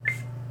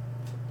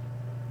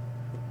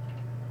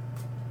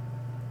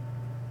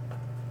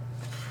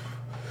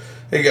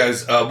Hey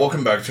guys,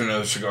 welcome back to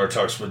another Cigar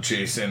Talks with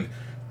Jason.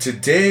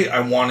 Today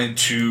I wanted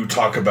to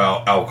talk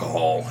about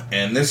alcohol,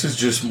 and this is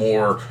just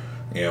more,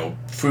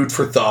 food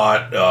for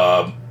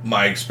thought,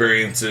 my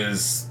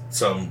experiences,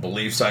 some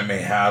beliefs I may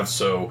have,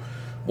 so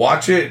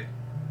watch it.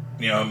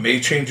 It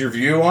may change your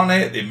view on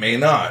it, it may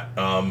not.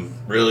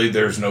 Really,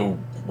 there's no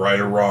right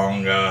or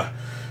wrong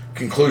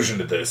conclusion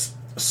to this.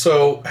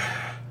 So,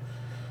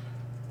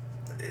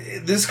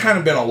 this kind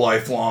of been a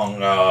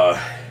lifelong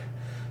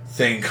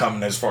thing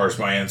coming as far as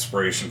my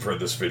inspiration for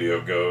this video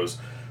goes.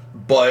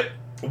 But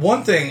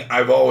one thing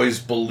I've always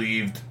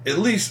believed, at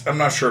least I'm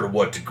not sure to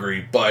what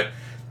degree, but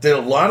that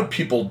a lot of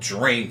people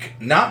drink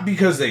not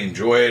because they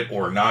enjoy it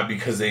or not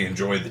because they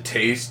enjoy the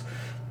taste,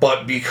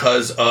 but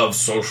because of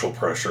social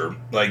pressure.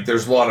 Like,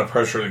 there's a lot of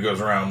pressure that goes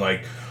around,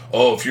 like,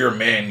 oh, if you're a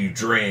man, you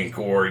drink,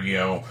 or,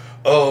 you're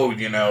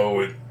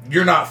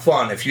not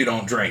fun if you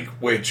don't drink,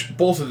 which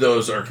both of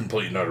those are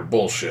complete and utter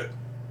bullshit.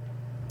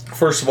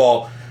 First of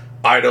all,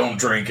 I don't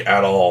drink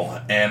at all,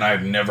 and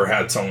I've never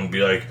had someone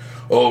be like,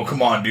 oh,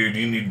 come on, dude,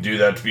 you need to do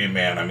that to be a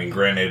man. I mean,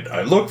 granted,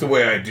 I look the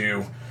way I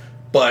do,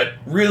 but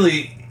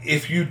really,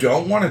 if you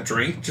don't want to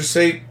drink, just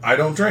say, I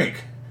don't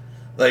drink.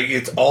 Like,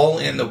 it's all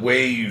in the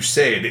way you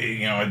say it.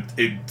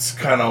 It's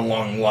kind of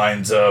along the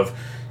lines of,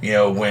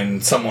 when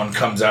someone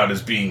comes out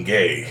as being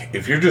gay.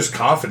 If you're just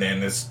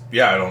confident,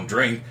 I don't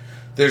drink,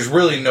 there's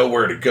really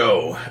nowhere to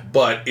go.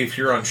 But if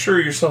you're unsure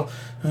of yourself,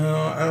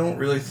 I don't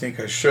really think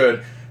I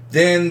should,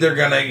 then they're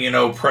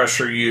gonna,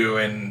 pressure you,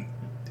 and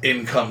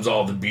in comes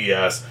all the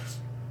BS.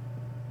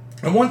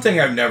 And one thing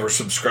I've never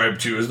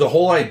subscribed to is the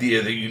whole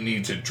idea that you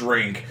need to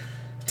drink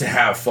to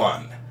have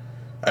fun.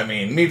 I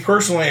mean, me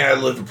personally, I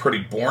live a pretty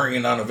boring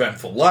and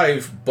uneventful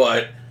life,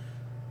 but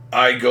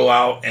I go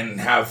out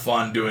and have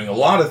fun doing a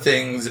lot of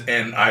things,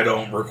 and I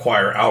don't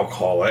require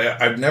alcohol.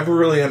 I've never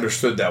really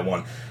understood that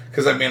one.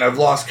 Because, I've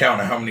lost count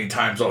of how many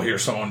times I'll hear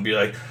someone be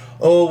like,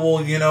 oh, well,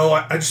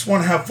 I just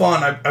want to have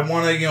fun. I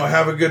want to,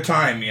 have a good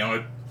time.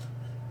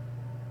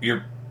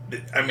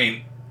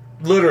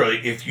 Literally,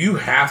 if you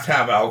have to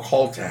have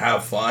alcohol to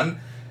have fun,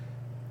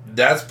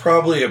 that's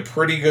probably a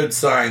pretty good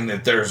sign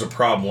that there's a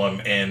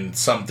problem and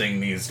something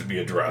needs to be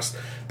addressed.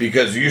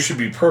 Because you should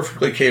be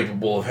perfectly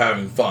capable of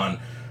having fun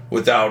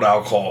without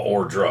alcohol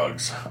or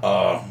drugs.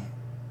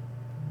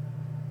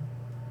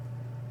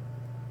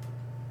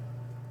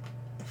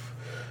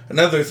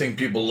 Another thing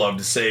people love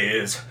to say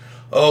is,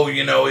 oh,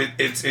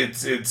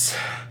 it's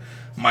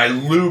my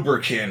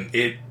lubricant.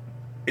 It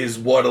is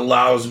what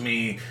allows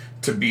me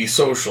to be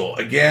social.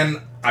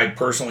 Again, I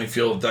personally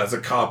feel that that's a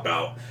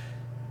cop-out.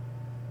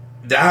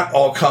 That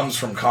all comes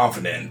from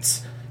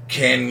confidence. If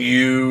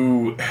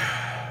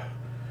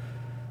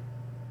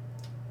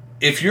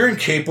you're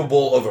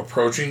incapable of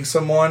approaching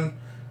someone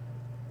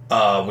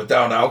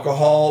without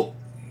alcohol,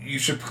 you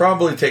should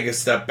probably take a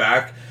step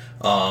back.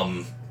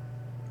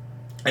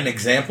 An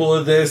example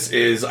of this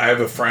is I have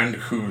a friend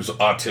who's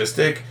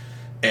autistic,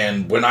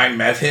 and when I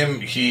met him,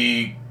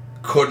 he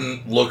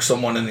couldn't look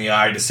someone in the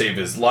eye to save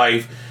his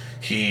life.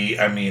 He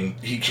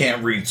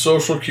can't read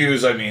social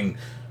cues.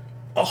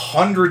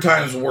 100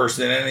 times worse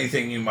than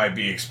anything you might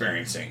be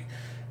experiencing.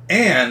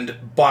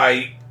 And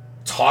by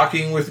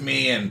talking with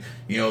me and,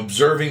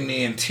 observing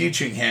me and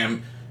teaching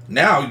him,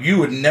 now you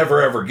would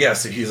never ever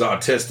guess that he's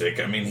autistic.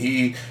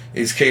 He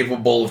is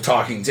capable of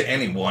talking to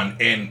anyone,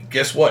 and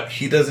guess what?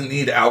 He doesn't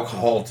need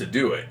alcohol to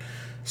do it.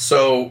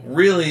 So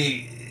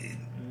really,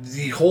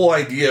 the whole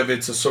idea of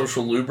it's a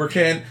social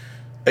lubricant,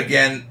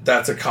 again,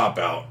 that's a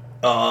cop-out.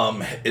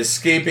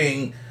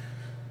 Escaping,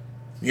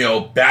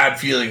 bad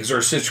feelings or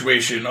a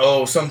situation,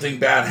 oh, something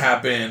bad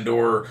happened,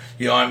 or,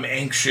 I'm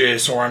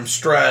anxious, or I'm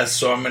stressed,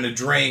 so I'm going to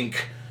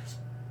drink.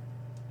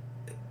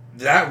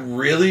 That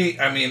really,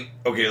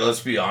 okay, let's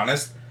be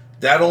honest,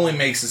 that only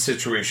makes the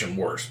situation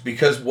worse.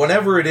 Because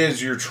whatever it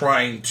is you're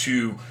trying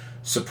to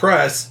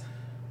suppress,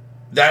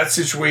 that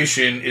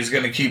situation is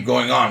going to keep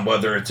going on.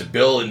 Whether it's a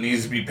bill that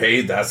needs to be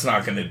paid, that's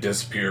not going to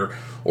disappear.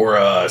 Or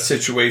a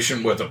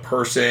situation with a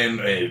person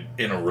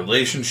in a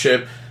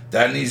relationship,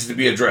 that needs to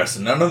be addressed.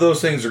 And none of those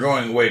things are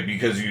going away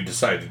because you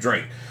decide to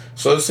drink.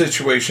 So those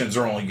situations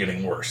are only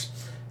getting worse.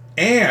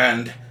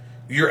 And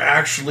you're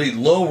actually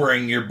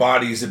lowering your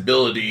body's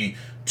ability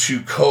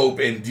to cope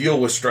and deal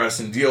with stress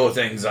and deal with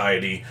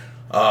anxiety.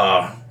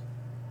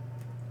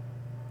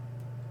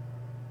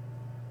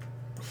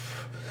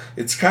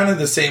 It's kind of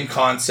the same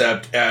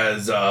concept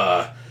as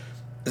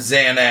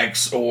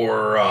Xanax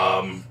or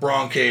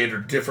Bronchade or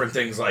different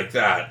things like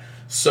that.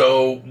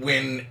 So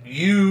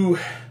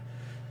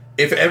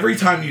if every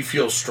time you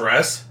feel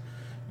stress,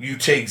 you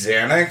take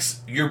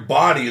Xanax, your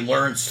body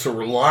learns to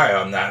rely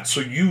on that.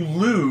 So you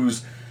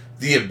lose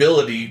the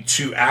ability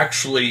to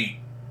actually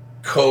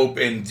cope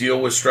and deal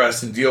with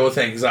stress and deal with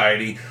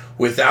anxiety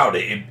without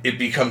it. It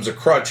becomes a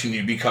crutch, and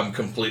you become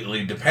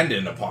completely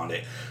dependent upon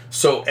it.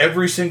 So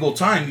every single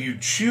time you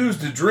choose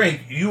to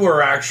drink, you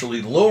are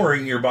actually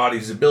lowering your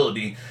body's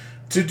ability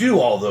to do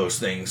all those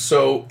things.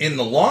 So in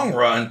the long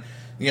run,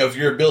 if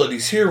your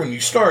ability's here when you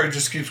start, it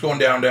just keeps going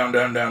down, down,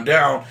 down, down,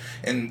 down,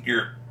 and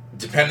you're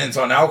dependence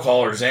on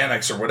alcohol or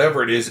Xanax or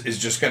whatever it is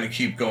just going to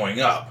keep going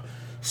up.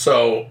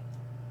 So,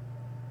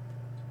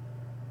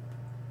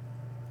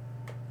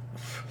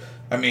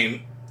 I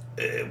mean,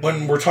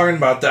 when we're talking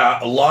about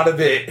that, a lot of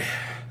it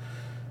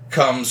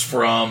comes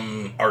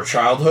from our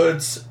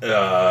childhoods.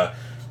 A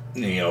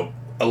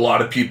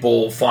lot of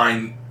people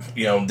find,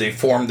 they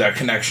formed that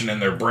connection in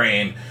their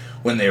brain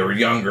when they were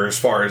younger, as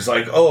far as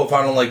like, oh, if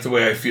I don't like the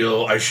way I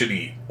feel, I should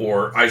eat,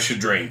 or I should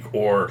drink,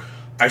 or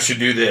I should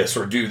do this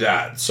or do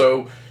that.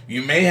 So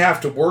you may have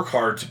to work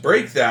hard to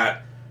break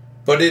that,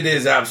 but it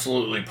is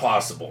absolutely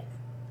possible.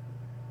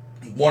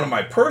 One of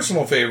my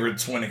personal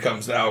favorites when it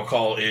comes to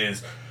alcohol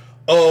is,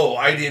 oh,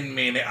 I didn't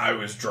mean it, I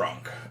was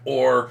drunk.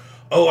 Or,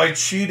 oh, I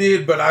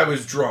cheated, but I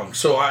was drunk,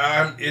 so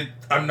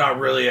I'm not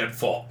really at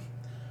fault.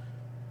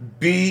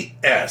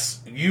 BS.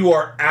 You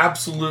are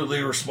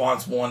absolutely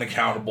responsible and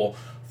accountable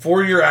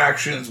for your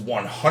actions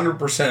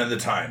 100% of the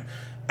time.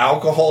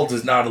 Alcohol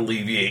does not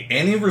alleviate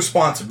any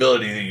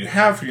responsibility that you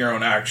have for your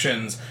own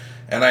actions.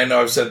 And I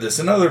know I've said this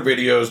in other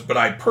videos, but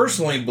I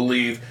personally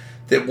believe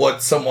that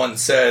what someone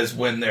says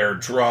when they're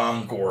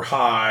drunk or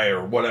high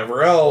or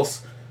whatever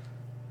else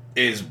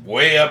is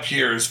way up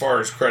here as far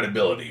as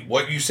credibility.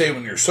 What you say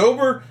when you're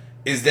sober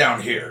is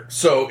down here.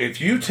 So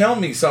if you tell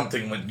me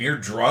something when you're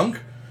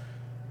drunk,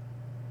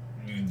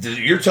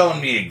 you're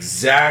telling me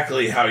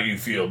exactly how you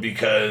feel,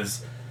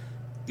 because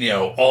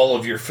all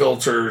of your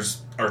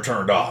filters are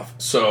turned off.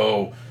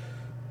 So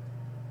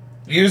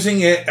using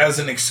it as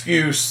an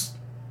excuse,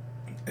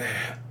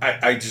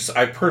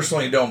 I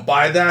personally don't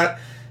buy that.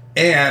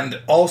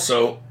 And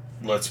also,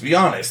 let's be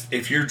honest,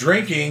 if you're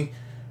drinking,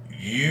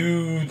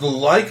 the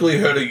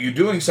likelihood of you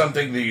doing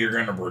something that you're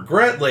going to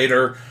regret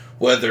later,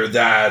 whether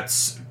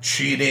that's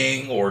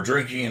cheating or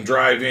drinking and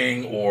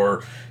driving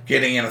or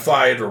getting in a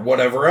fight or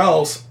whatever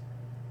else,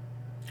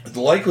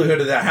 the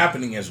likelihood of that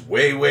happening is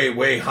way, way,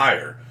 way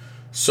higher.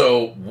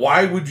 So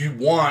why would you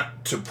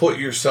want to put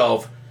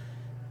yourself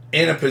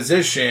in a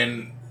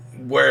position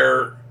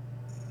where,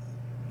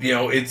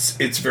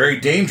 it's very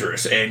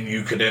dangerous, and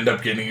you could end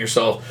up getting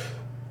yourself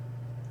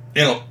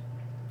in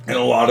a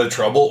lot of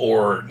trouble,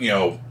 or,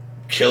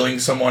 killing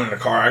someone in a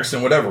car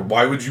accident, whatever.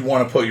 Why would you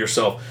want to put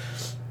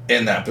yourself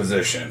in that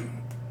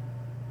position?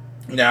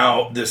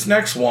 Now, this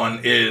next one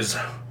is...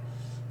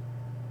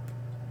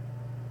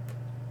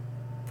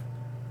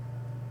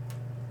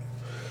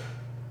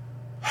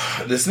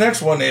 This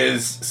next one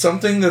is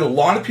something that a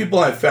lot of people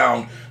I've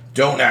found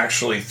don't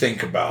actually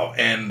think about.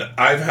 And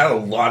I've had a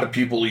lot of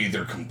people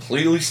either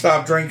completely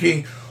stop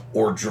drinking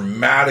or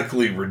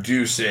dramatically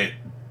reduce it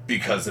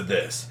because of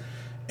this.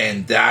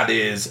 And that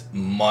is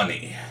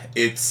money.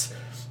 It's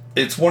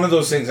one of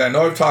those things. I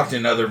know I've talked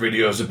in other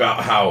videos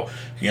about how,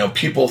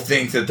 people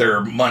think that their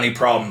money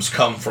problems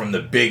come from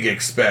the big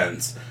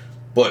expense.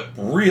 But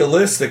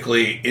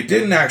realistically, it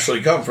didn't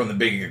actually come from the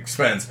big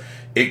expense.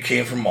 It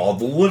came from all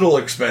the little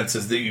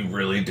expenses that you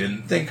really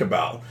didn't think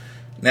about.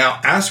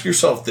 Now, ask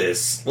yourself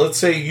this. Let's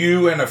say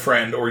you and a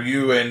friend, or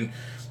you and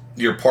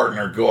your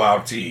partner, go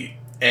out to eat,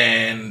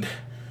 and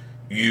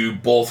you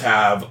both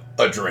have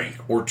a drink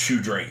or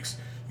 2 drinks.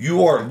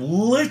 You are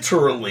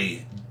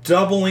literally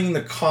doubling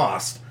the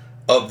cost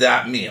of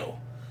that meal.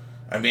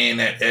 I mean,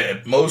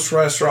 at most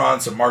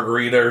restaurants, a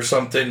margarita or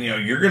something,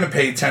 you're going to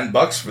pay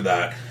 $10 for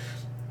that.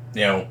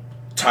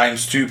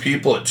 Times 2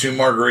 people at 2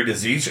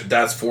 margaritas each,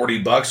 that's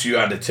 $40. You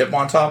add a tip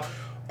on top.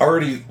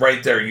 Already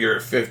right there, you're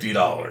at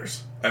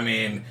 $50. I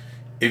mean,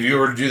 if you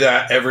were to do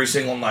that every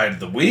single night of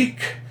the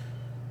week,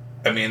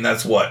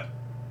 that's what?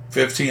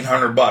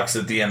 $1,500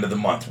 at the end of the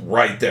month,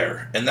 right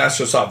there. And that's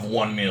just off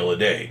one meal a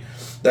day.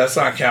 That's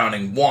not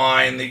counting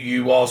wine that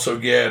you also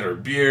get, or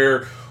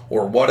beer,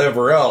 or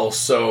whatever else.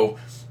 So,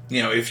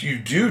 if you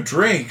do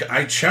drink,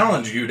 I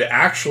challenge you to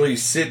actually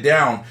sit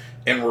down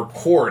and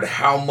record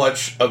how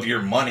much of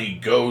your money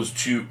goes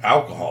to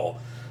alcohol.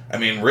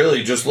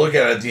 Really, just look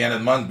at it at the end of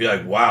the month and be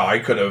like, wow, I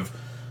could have,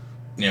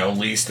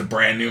 leased a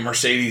brand new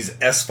Mercedes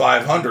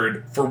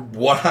S500 for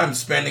what I'm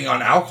spending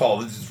on alcohol.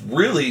 This is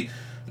really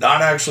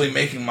not actually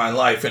making my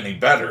life any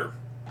better.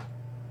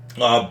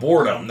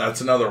 Boredom,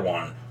 that's another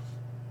one.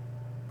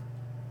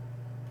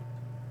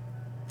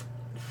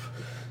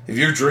 If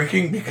you're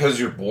drinking because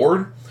you're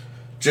bored,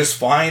 just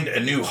find a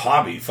new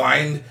hobby.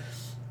 Find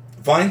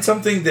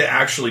something that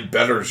actually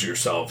betters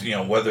yourself,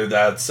 whether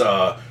that's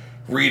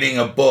reading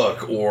a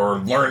book, or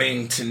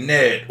learning to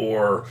knit,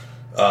 or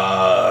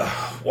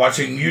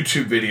watching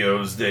YouTube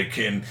videos that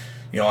can,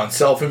 on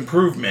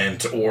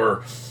self-improvement,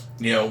 or,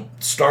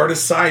 start a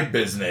side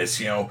business,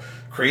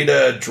 create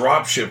a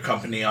dropship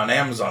company on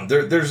Amazon.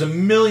 There's a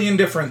million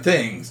different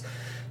things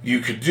you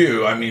could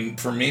do.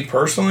 For me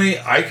personally,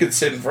 I could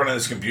sit in front of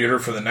this computer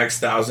for the next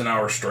 1,000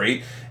 hours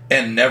straight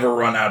and never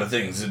run out of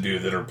things to do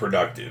that are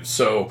productive.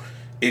 So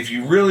if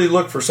you really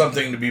look for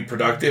something to be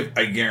productive,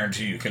 I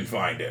guarantee you can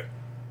find it.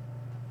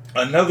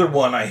 Another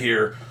one I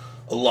hear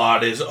a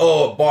lot is,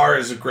 a bar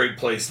is a great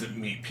place to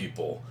meet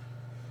people.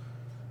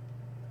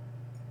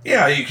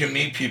 yeah, you can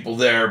meet people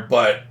there,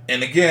 but,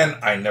 and again,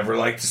 I never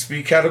like to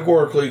speak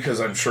categorically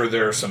because I'm sure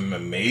there are some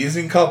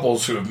amazing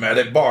couples who have met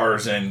at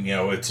bars and,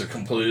 it's a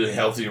completely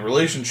healthy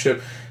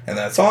relationship, and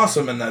that's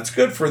awesome and that's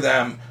good for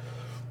them.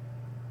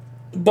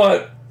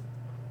 But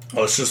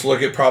let's just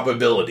look at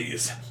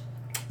probabilities.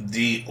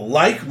 The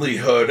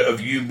likelihood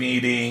of you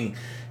meeting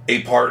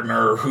a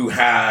partner who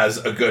has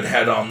a good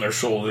head on their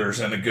shoulders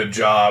and a good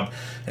job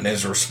and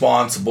is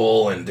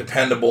responsible and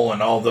dependable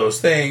and all those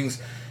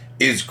things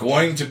is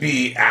going to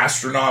be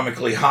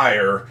astronomically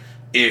higher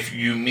if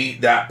you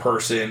meet that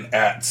person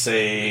at,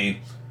 say,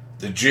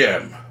 the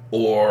gym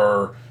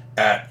or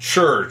at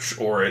church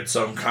or at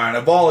some kind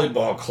of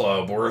volleyball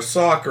club or a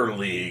soccer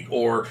league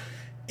or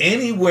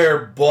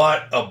anywhere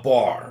but a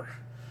bar.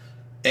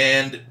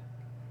 And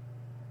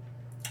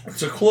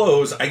to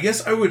close, I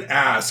guess I would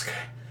ask,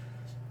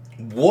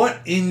 what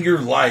in your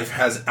life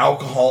has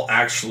alcohol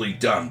actually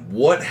done?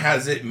 What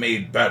has it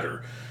made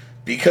better?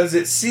 Because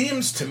it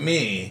seems to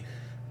me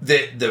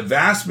that the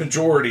vast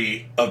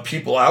majority of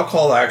people,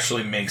 alcohol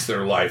actually makes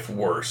their life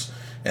worse.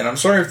 And I'm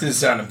sorry if this is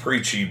sounding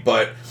preachy,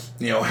 but,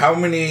 how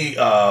many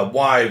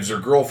wives or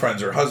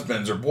girlfriends or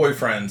husbands or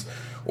boyfriends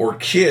or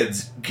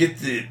kids get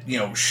the,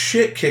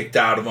 shit kicked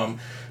out of them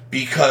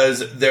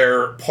because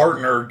their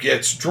partner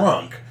gets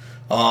drunk?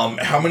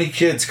 How many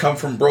kids come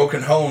from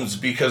broken homes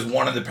because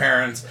one of the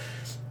parents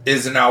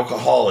is an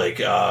alcoholic?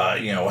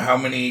 How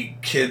many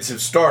kids have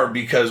starved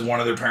because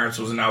one of their parents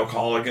was an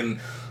alcoholic and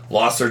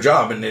lost their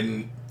job and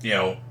didn't,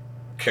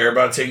 care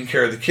about taking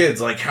care of the kids?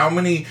 Like, how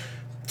many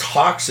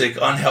toxic,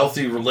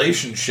 unhealthy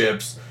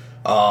relationships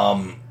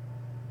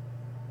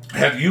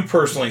have you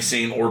personally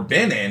seen or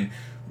been in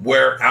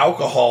where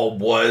alcohol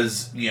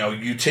was,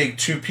 you take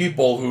two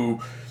people who,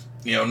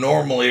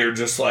 normally are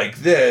just like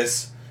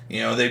this,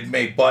 they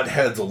may butt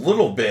heads a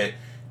little bit.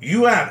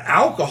 You add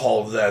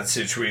alcohol to that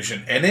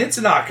situation, and it's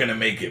not going to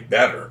make it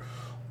better.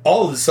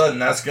 All of a sudden,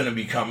 that's going to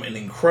become an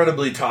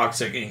incredibly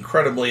toxic,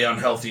 incredibly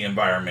unhealthy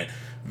environment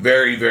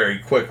very, very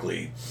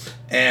quickly.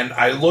 And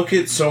I look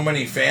at so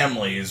many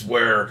families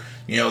where,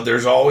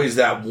 there's always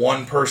that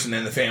one person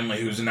in the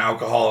family who's an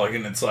alcoholic,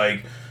 and it's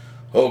like,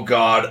 oh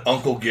God,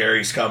 Uncle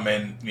Gary's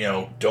coming,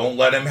 don't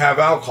let him have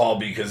alcohol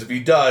because if he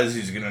does,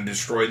 he's going to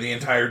destroy the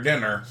entire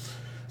dinner.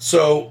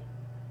 So,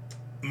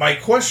 my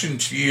question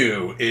to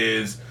you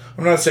is,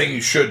 I'm not saying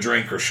you should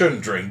drink or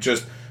shouldn't drink,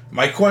 just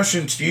my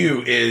question to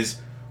you is,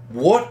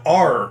 what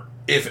are,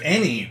 if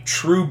any,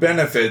 true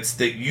benefits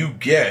that you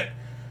get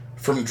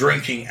from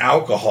drinking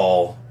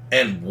alcohol,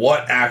 and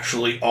what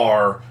actually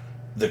are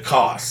the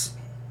costs?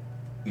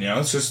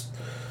 It's just,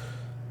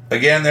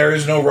 again, there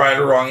is no right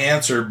or wrong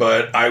answer,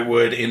 but I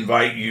would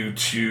invite you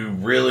to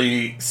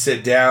really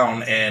sit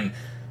down and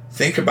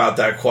think about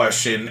that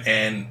question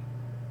and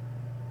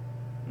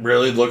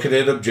really look at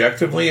it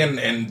objectively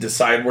and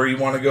decide where you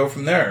want to go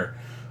from there.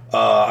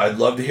 I'd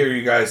love to hear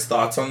you guys'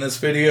 thoughts on this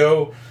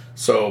video,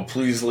 so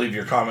please leave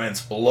your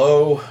comments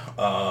below.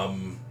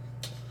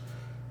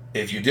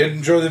 If you did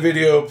enjoy the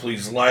video,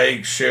 please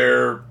like,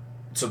 share,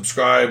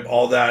 subscribe,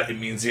 all that. It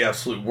means the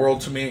absolute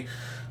world to me.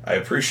 I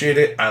appreciate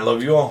it. I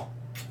love you all.